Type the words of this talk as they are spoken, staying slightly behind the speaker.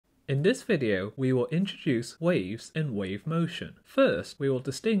In this video, we will introduce waves and wave motion. First, we will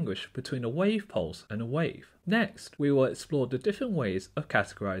distinguish between a wave pulse and a wave. Next, we will explore the different ways of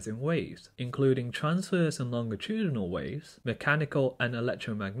categorizing waves, including transverse and longitudinal waves, mechanical and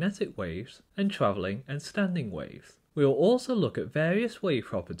electromagnetic waves, and traveling and standing waves. We will also look at various wave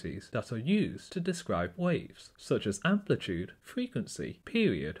properties that are used to describe waves, such as amplitude, frequency,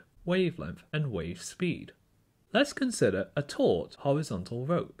 period, wavelength, and wave speed. Let's consider a taut horizontal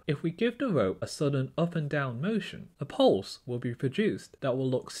rope. If we give the rope a sudden up and down motion, a pulse will be produced that will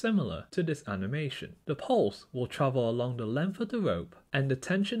look similar to this animation. The pulse will travel along the length of the rope, and the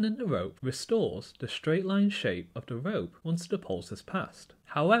tension in the rope restores the straight line shape of the rope once the pulse has passed.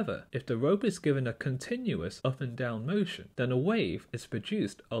 However, if the rope is given a continuous up and down motion, then a wave is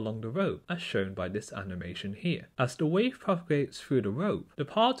produced along the rope as shown by this animation here. As the wave propagates through the rope, the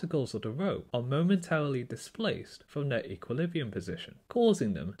particles of the rope are momentarily displaced from their equilibrium position,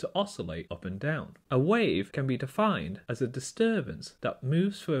 causing them to oscillate up and down. A wave can be defined as a disturbance that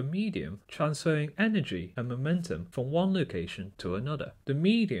moves through a medium, transferring energy and momentum from one location to another. The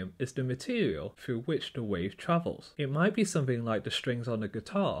medium is the material through which the wave travels. It might be something like the strings on a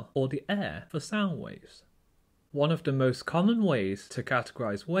guitar or the air for sound waves. One of the most common ways to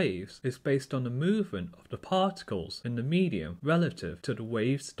categorize waves is based on the movement of the particles in the medium relative to the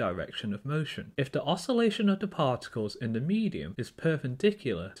wave's direction of motion. If the oscillation of the particles in the medium is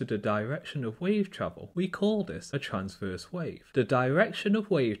perpendicular to the direction of wave travel, we call this a transverse wave. The direction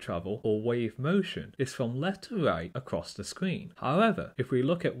of wave travel, or wave motion, is from left to right across the screen. However, if we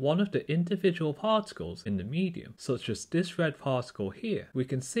look at one of the individual particles in the medium, such as this red particle here, we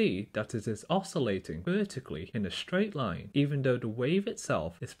can see that it is oscillating vertically in a straight line, even though the wave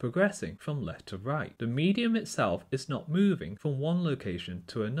itself is progressing from left to right. The medium itself is not moving from one location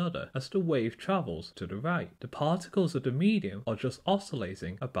to another as the wave travels to the right. The particles of the medium are just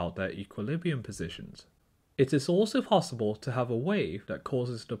oscillating about their equilibrium positions. It is also possible to have a wave that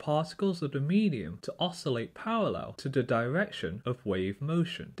causes the particles of the medium to oscillate parallel to the direction of wave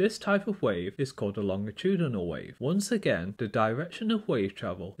motion. This type of wave is called a longitudinal wave. Once again, the direction of wave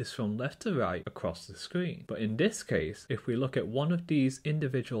travel is from left to right across the screen. But in this case, if we look at one of these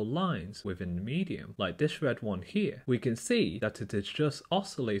individual lines within the medium, like this red one here, we can see that it is just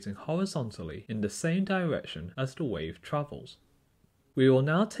oscillating horizontally in the same direction as the wave travels. We will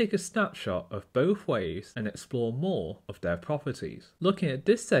now take a snapshot of both waves and explore more of their properties. Looking at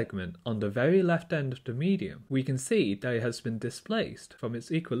this segment on the very left end of the medium, we can see that it has been displaced from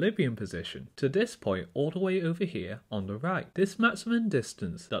its equilibrium position to this point all the way over here on the right. This maximum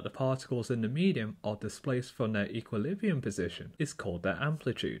distance that the particles in the medium are displaced from their equilibrium position is called their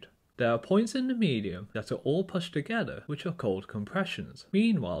amplitude. There are points in the medium that are all pushed together, which are called compressions.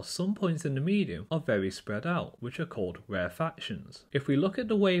 Meanwhile, some points in the medium are very spread out, which are called rarefactions. If we look at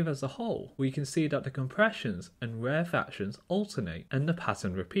the wave as a whole, we can see that the compressions and rarefactions alternate and the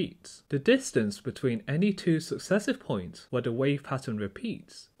pattern repeats. The distance between any two successive points where the wave pattern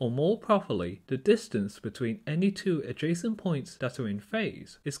repeats, or more properly, the distance between any two adjacent points that are in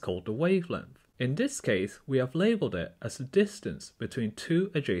phase, is called the wavelength. In this case, we have labelled it as the distance between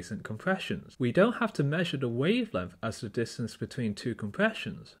two adjacent compressions. We don't have to measure the wavelength as the distance between two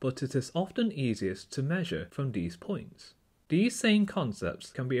compressions, but it is often easiest to measure from these points. These same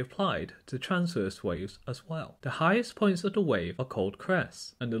concepts can be applied to transverse waves as well. The highest points of the wave are called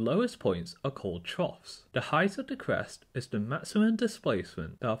crests, and the lowest points are called troughs. The height of the crest is the maximum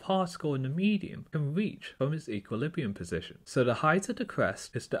displacement that a particle in the medium can reach from its equilibrium position. So the height of the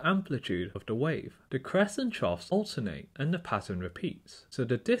crest is the amplitude of the wave. The crests and troughs alternate and the pattern repeats. So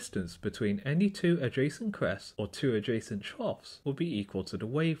the distance between any two adjacent crests or two adjacent troughs will be equal to the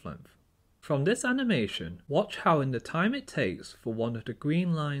wavelength. From this animation, watch how in the time it takes for one of the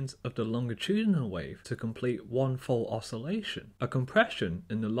green lines of the longitudinal wave to complete one full oscillation, a compression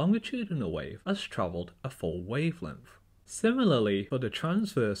in the longitudinal wave has travelled a full wavelength. Similarly, for the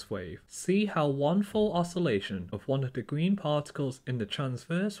transverse wave, see how one full oscillation of one of the green particles in the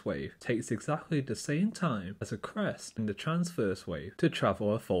transverse wave takes exactly the same time as a crest in the transverse wave to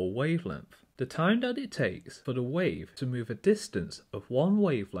travel a full wavelength. The time that it takes for the wave to move a distance of one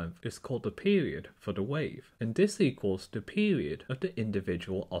wavelength is called the period for the wave, and this equals the period of the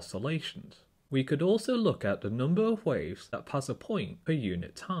individual oscillations. We could also look at the number of waves that pass a point per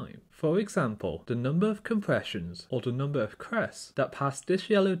unit time. For example, the number of compressions or the number of crests that pass this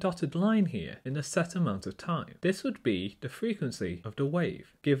yellow dotted line here in a set amount of time. This would be the frequency of the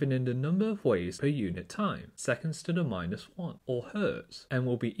wave, given in the number of waves per unit time, seconds to the -1, or hertz, and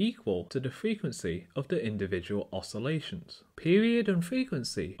will be equal to the frequency of the individual oscillations. Period and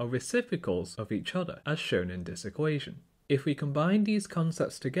frequency are reciprocals of each other, as shown in this equation. If we combine these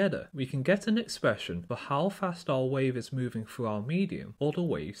concepts together, we can get an expression for how fast our wave is moving through our medium, or the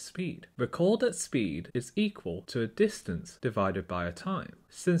wave speed. Recall that speed is equal to a distance divided by a time.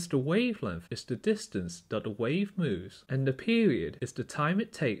 Since the wavelength is the distance that the wave moves, and the period is the time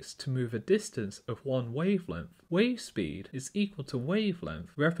it takes to move a distance of one wavelength, wave speed is equal to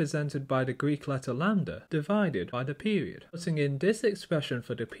wavelength represented by the Greek letter lambda divided by the period. Putting in this expression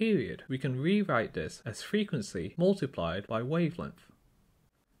for the period, we can rewrite this as frequency multiplied by wavelength.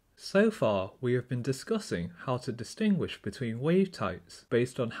 So far, we have been discussing how to distinguish between wave types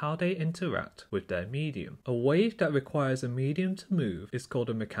based on how they interact with their medium. A wave that requires a medium to move is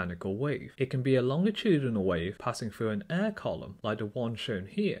called a mechanical wave. It can be a longitudinal wave passing through an air column, like the one shown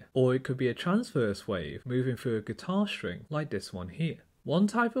here, or it could be a transverse wave moving through a guitar string, like this one here. One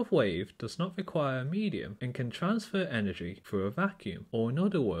type of wave does not require a medium and can transfer energy through a vacuum, or in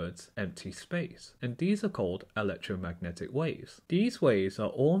other words, empty space, and these are called electromagnetic waves. These waves are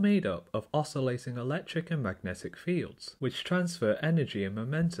all made up of oscillating electric and magnetic fields, which transfer energy and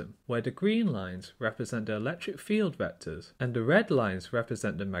momentum, where the green lines represent the electric field vectors and the red lines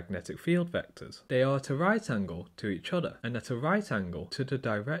represent the magnetic field vectors. They are at a right angle to each other and at a right angle to the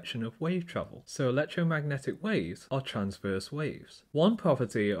direction of wave travel, so electromagnetic waves are transverse waves. One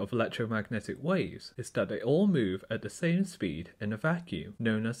property of electromagnetic waves is that they all move at the same speed in a vacuum,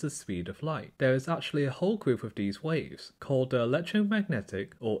 known as the speed of light. There is actually a whole group of these waves, called the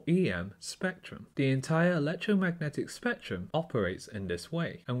electromagnetic or EM spectrum. The entire electromagnetic spectrum operates in this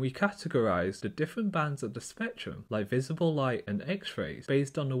way, and we categorize the different bands of the spectrum, like visible light and X-rays,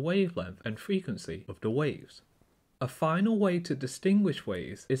 based on the wavelength and frequency of the waves. A final way to distinguish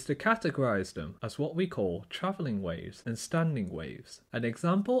waves is to categorize them as what we call traveling waves and standing waves. An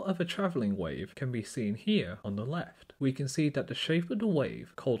example of a traveling wave can be seen here on the left. We can see that the shape of the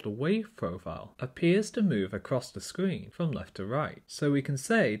wave, called the wave profile, appears to move across the screen from left to right, so we can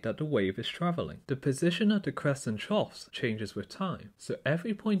say that the wave is traveling. The position of the crests and troughs changes with time, so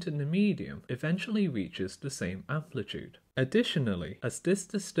every point in the medium eventually reaches the same amplitude. Additionally, as this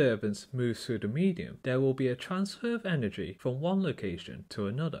disturbance moves through the medium, there will be a transfer of energy from one location to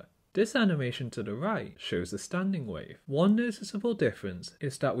another. This animation to the right shows a standing wave. One noticeable difference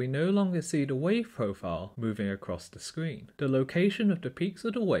is that we no longer see the wave profile moving across the screen. The location of the peaks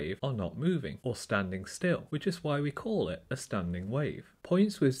of the wave are not moving or standing still, which is why we call it a standing wave.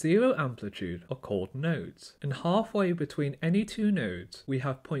 Points with zero amplitude are called nodes, and halfway between any two nodes we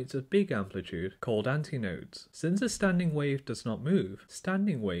have points of big amplitude called antinodes. Since a standing wave does not move,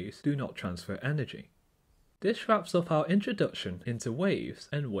 standing waves do not transfer energy. This wraps up our introduction into waves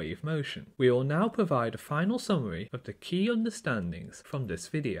and wave motion. We will now provide a final summary of the key understandings from this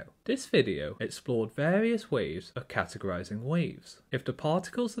video. This video explored various ways of categorizing waves. If the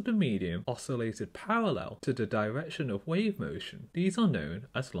particles of the medium oscillated parallel to the direction of wave motion, these are known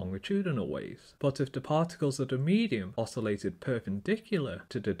as longitudinal waves. But if the particles of the medium oscillated perpendicular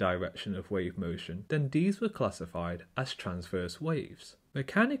to the direction of wave motion, then these were classified as transverse waves.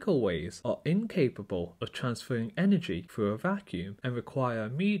 Mechanical waves are incapable of transferring energy through a vacuum and require a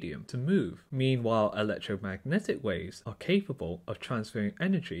medium to move. Meanwhile, electromagnetic waves are capable of transferring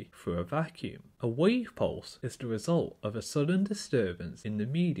energy through a vacuum. A wave pulse is the result of a sudden disturbance in the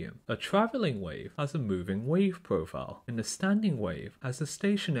medium. A traveling wave has a moving wave profile, and a standing wave has a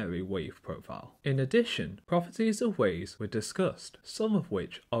stationary wave profile. In addition, properties of waves were discussed, some of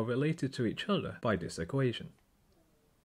which are related to each other by this equation.